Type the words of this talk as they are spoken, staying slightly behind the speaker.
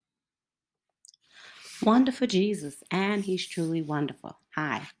Wonderful Jesus, and He's truly wonderful.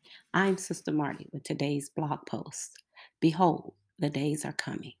 Hi, I'm Sister Marty with today's blog post. Behold, the days are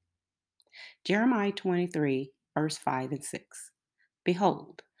coming. Jeremiah 23, verse 5 and 6.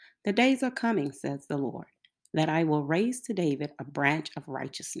 Behold, the days are coming, says the Lord, that I will raise to David a branch of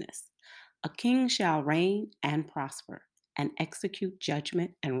righteousness. A king shall reign and prosper, and execute judgment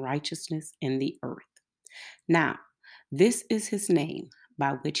and righteousness in the earth. Now, this is his name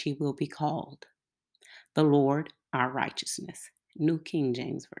by which he will be called: the Lord our righteousness. New King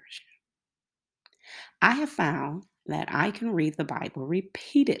James Version. I have found that I can read the Bible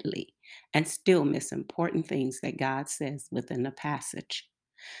repeatedly and still miss important things that God says within the passage.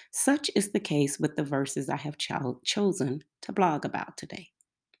 Such is the case with the verses I have chosen to blog about today.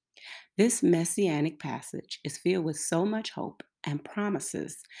 This messianic passage is filled with so much hope and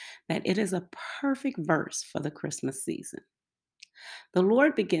promises that it is a perfect verse for the Christmas season. The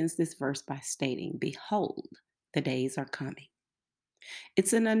Lord begins this verse by stating, "Behold, the days are coming."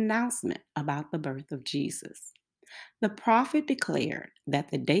 It's an announcement about the birth of Jesus. The prophet declared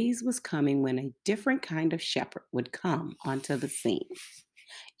that the days was coming when a different kind of shepherd would come onto the scene.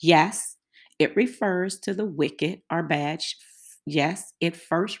 Yes, it refers to the wicked or bad. Yes, it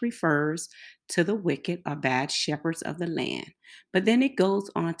first refers to the wicked or bad shepherds of the land, but then it goes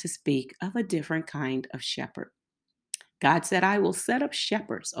on to speak of a different kind of shepherd. God said, I will set up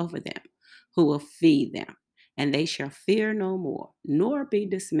shepherds over them who will feed them, and they shall fear no more, nor be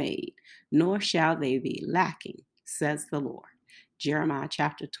dismayed, nor shall they be lacking, says the Lord. Jeremiah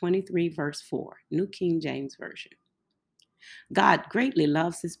chapter 23, verse 4, New King James Version. God greatly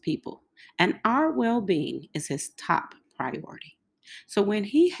loves his people, and our well being is his top priority. So when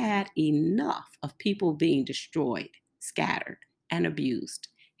he had enough of people being destroyed, scattered, and abused,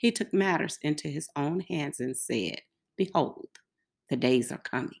 he took matters into his own hands and said, Behold, the days are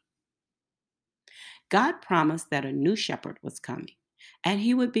coming. God promised that a new shepherd was coming, and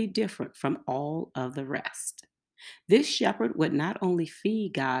he would be different from all of the rest. This shepherd would not only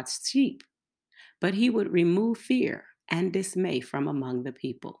feed God's sheep, but he would remove fear and dismay from among the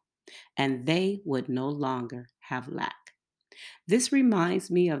people, and they would no longer have lack. This reminds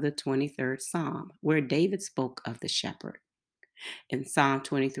me of the 23rd Psalm, where David spoke of the shepherd. In Psalm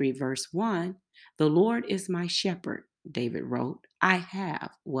 23, verse 1, the Lord is my shepherd, David wrote, I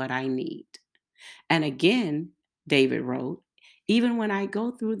have what I need. And again, David wrote, even when I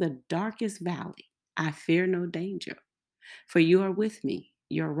go through the darkest valley, I fear no danger, for you are with me,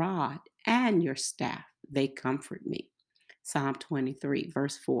 your rod and your staff, they comfort me. Psalm 23,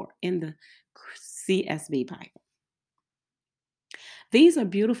 verse 4 in the CSB Bible. These are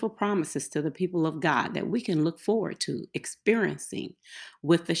beautiful promises to the people of God that we can look forward to experiencing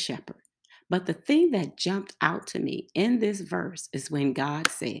with the shepherd. But the thing that jumped out to me in this verse is when God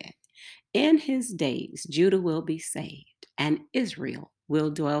said, in his days, Judah will be saved and Israel will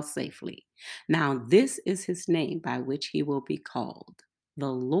dwell safely. Now, this is his name by which he will be called,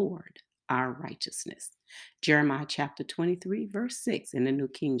 the Lord our righteousness. Jeremiah chapter 23, verse 6 in the New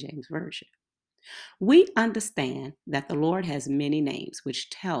King James Version. We understand that the Lord has many names which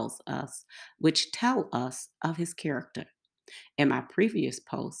tell us of his character. In my previous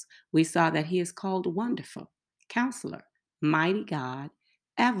post, we saw that he is called Wonderful, Counselor, Mighty God,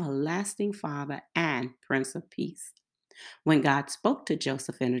 Everlasting Father, and Prince of Peace. When God spoke to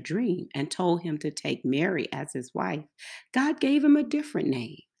Joseph in a dream and told him to take Mary as his wife, God gave him a different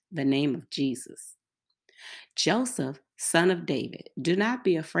name, the name of Jesus. Joseph, son of David, do not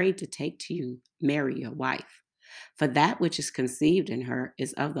be afraid to take to you Mary, your wife, for that which is conceived in her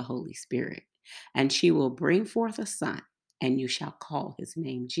is of the Holy Spirit, and she will bring forth a son, and you shall call his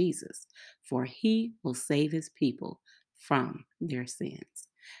name Jesus, for he will save his people from their sins.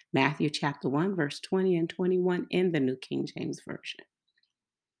 Matthew chapter 1, verse 20 and 21 in the New King James Version.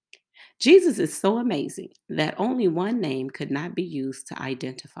 Jesus is so amazing that only one name could not be used to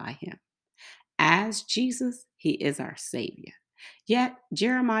identify him. As Jesus, he is our Savior. Yet,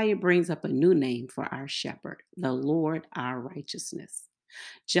 Jeremiah brings up a new name for our shepherd, the Lord our righteousness.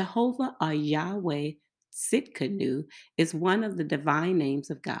 Jehovah or Yahweh Sitkanu is one of the divine names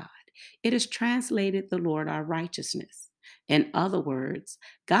of God. It is translated the Lord our righteousness. In other words,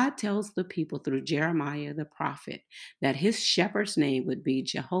 God tells the people through Jeremiah the prophet that his shepherd's name would be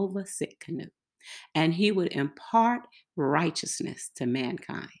Jehovah Sitkanu, and he would impart righteousness to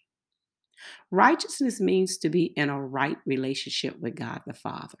mankind. Righteousness means to be in a right relationship with God the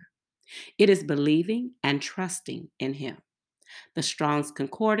Father. It is believing and trusting in him. The Strong's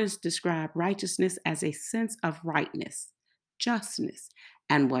Concordance describe righteousness as a sense of rightness, justness,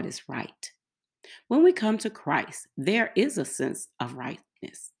 and what is right. When we come to Christ, there is a sense of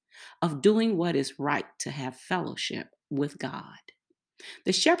rightness. of doing what is right to have fellowship with God.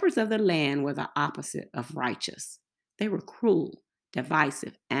 The shepherds of the land were the opposite of righteous. They were cruel,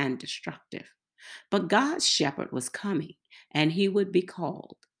 divisive, and destructive. But God's shepherd was coming, and he would be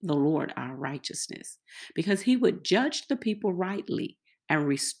called the Lord our righteousness, because he would judge the people rightly and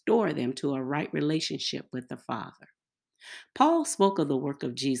restore them to a right relationship with the Father. Paul spoke of the work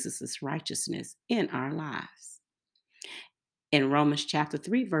of Jesus' righteousness in our lives. In Romans chapter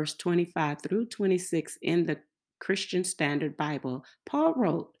 3, verse 25 through 26 in the Christian Standard Bible, Paul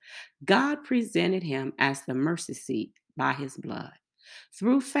wrote, God presented him as the mercy seat by his blood,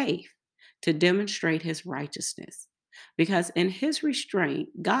 through faith, to demonstrate his righteousness. Because in his restraint,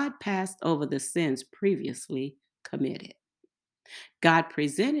 God passed over the sins previously committed. God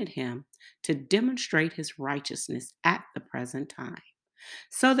presented him to demonstrate his righteousness at the present time,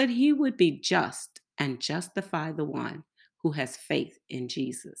 so that he would be just and justify the one who has faith in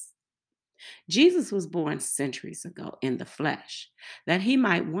Jesus. Jesus was born centuries ago in the flesh, that he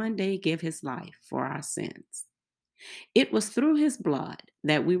might one day give his life for our sins. It was through his blood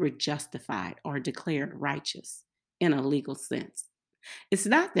that we were justified or declared righteous in a legal sense. It's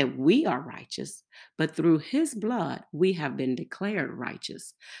not that we are righteous, but through his blood we have been declared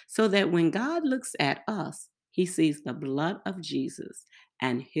righteous, so that when God looks at us, he sees the blood of Jesus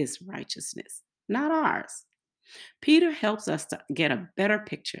and his righteousness, not ours. Peter helps us to get a better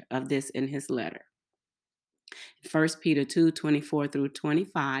picture of this in his letter. 1 Peter 2:24 through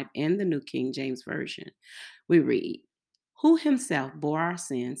 25 in the New King James Version, we read, who himself bore our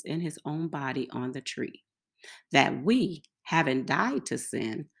sins in his own body on the tree, that we, having died to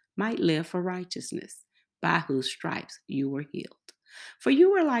sin, might live for righteousness, by whose stripes you were healed. For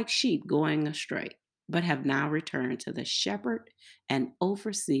you were like sheep going astray, but have now returned to the shepherd and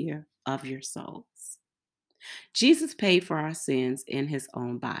overseer of your souls. Jesus paid for our sins in his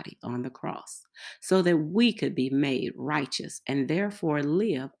own body on the cross, so that we could be made righteous and therefore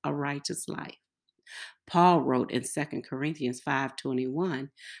live a righteous life. Paul wrote in 2 Corinthians 5:21,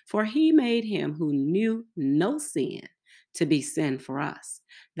 for he made him who knew no sin to be sin for us,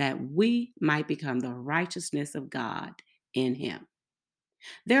 that we might become the righteousness of God in him.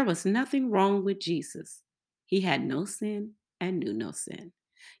 There was nothing wrong with Jesus. He had no sin and knew no sin.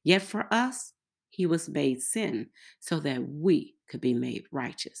 Yet for us, he was made sin so that we could be made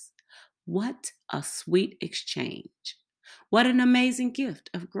righteous. What a sweet exchange. What an amazing gift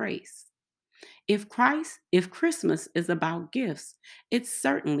of grace. If Christmas is about gifts, it's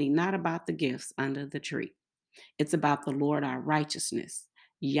certainly not about the gifts under the tree. It's about the Lord our righteousness,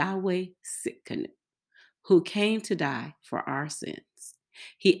 Yahweh Sitkanu, who came to die for our sins.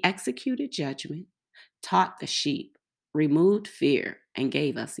 He executed judgment, taught the sheep, removed fear, and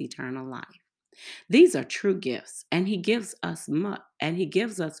gave us eternal life. These are true gifts, and he gives us much, and he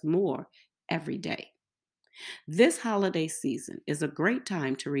gives us more every day. This holiday season is a great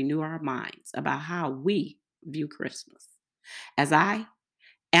time to renew our minds about how we view Christmas. As I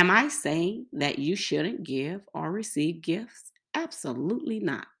Am I saying that you shouldn't give or receive gifts? Absolutely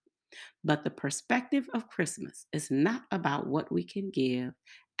not. But the perspective of Christmas is not about what we can give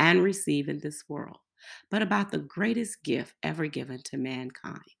and receive in this world, but about the greatest gift ever given to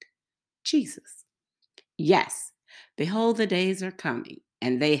mankind, Jesus. Yes, behold, the days are coming,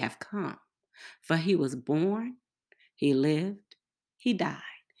 and they have come. For he was born, he lived, he died,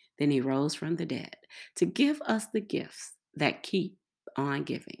 then he rose from the dead to give us the gifts that keep on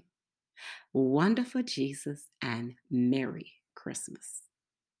giving. Wonderful Jesus and Merry Christmas.